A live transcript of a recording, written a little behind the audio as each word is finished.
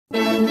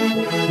Am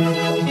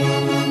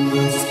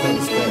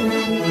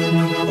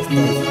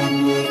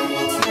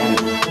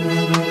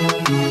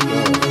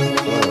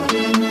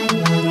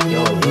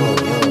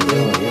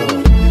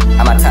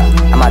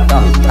I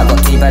dumb? I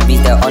got 2 bad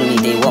beats, they're on me,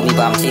 they want me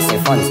but I'm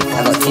chasing funds.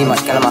 I got too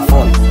much girl on my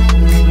phone,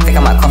 think I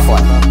might cough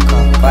one,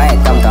 but I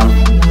ain't dumb.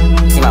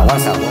 She might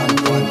want some,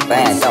 but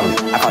I ain't dumb.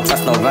 I can't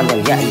trust no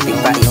random yatty,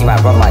 big batty, she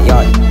might rob my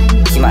yard.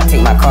 She might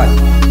take my card,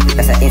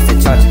 that's an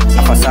instant charge.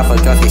 I can't suffer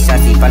girls get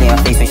shasty, bunny on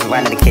her face when she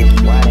whine at the kid.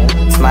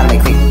 Smile at me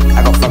quick,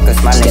 I got fuckers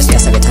smiling. She gets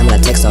stressed every time when I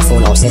text her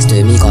phone, obsessed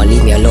with me, can't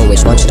leave me alone.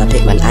 Which one should I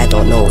pick, man? I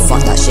don't know.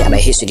 Fuck that shit, I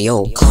better hit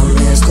studio. Come,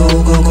 let's go,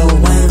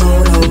 wine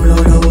go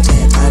low.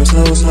 Take time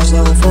slow,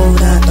 for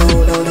that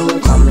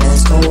low. Come,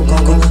 let's go,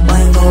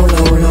 wine go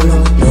low.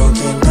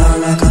 Looking down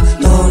like a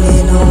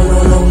dolly,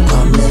 low.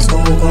 Come, let's go,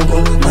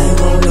 wine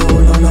go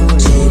low.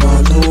 She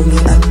want to me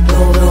at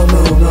low.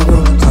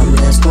 Come,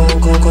 let's go,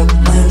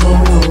 wine go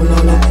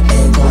low.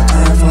 Ain't got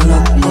time for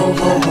no.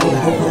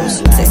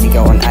 Sexy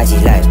girl on IG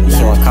live,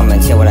 she won't come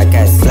and chill with her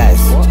guys'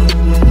 slides.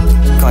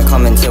 Can't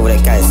come and chill with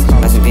her guys,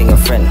 must be being a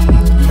friend.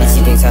 And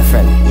she brings her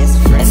friend,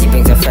 and she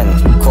brings her friend.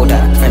 Call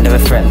that friend of a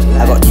friend.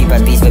 I got 2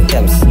 bad beats with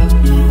Dems.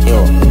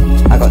 Yo,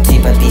 I got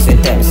 2 bad beats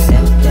with Dems.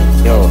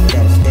 Yo,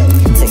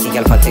 sexy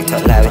girl on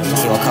TikTok live,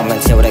 she won't come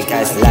and chill with her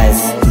guys'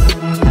 lies.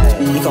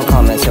 You can't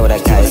come and chill with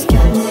her guys,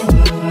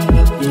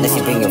 unless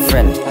you bring your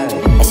friend.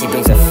 And she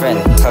brings her friend,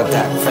 tell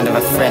that friend of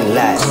a friend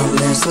lie. Come,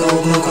 let's go,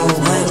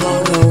 wine go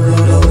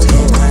low.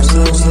 Take time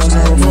slow, for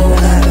that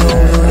low.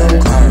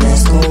 Come,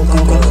 let's go,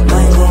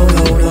 wine go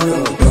low.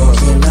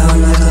 Looking down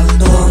like a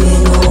dolly,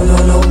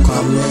 low.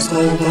 Come, let's go,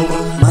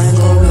 wine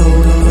go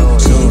low.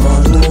 She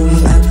want to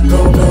me at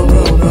low.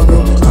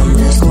 Come,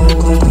 let's go,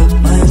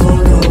 wine go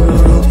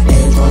low.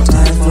 Ain't got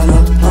time for no.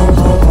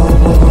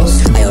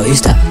 Ayo,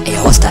 who's that?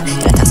 Ayo, what's that?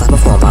 Can I text my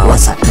phone by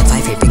WhatsApp?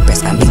 5 feet big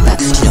breast and big back.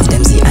 She love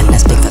Demzzy and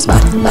that's big fast bad.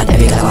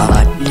 Every girl I go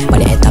bad.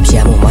 When it head top, she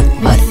a move bad.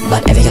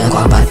 Every girl I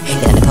go bad.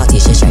 In the party,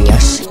 she shang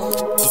yash.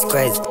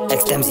 Gsquared,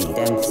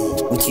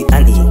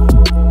 DemzzyTooAnti.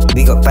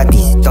 We got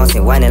baddies,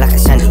 dancing, whining like a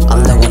shanty.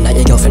 I'm the one that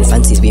your girlfriend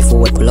fancies. We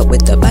forward, pull up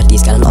with the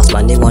baddies. Girl and us,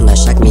 man, they wanna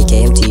shag me.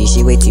 KMT,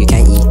 she way too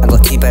canty. I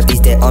got 2 bad beats,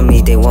 they're on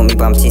me, they want me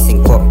but I'm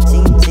chasing guap.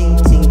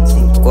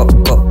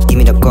 Guap, give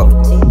me the guap.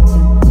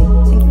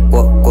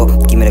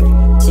 Guap, give me the.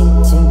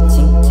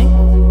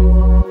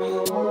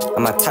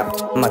 I'm a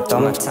tapped, I'm a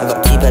dumb. I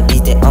got 2 bad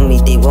beats, they're on me,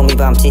 they want me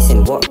but I'm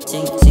chasing what?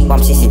 But I'm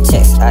chasing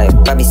checks. Aye,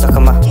 baby suck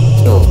on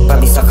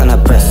baby suck on her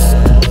breast.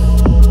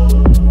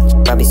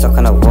 Baby suck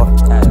on her what?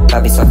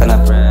 Baby suck on her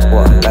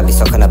what? Baby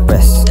suck on her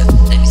breast.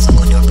 Let me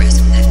suck on your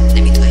breast.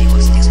 Let me tell you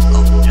what's next.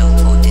 Go low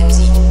for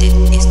Demzzy. Did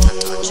is time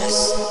to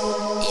undress.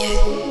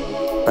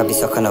 Yeah. Baby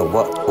suck on her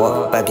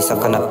what? Baby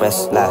suck on her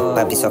breast. Like,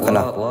 baby suck on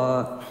her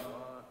what?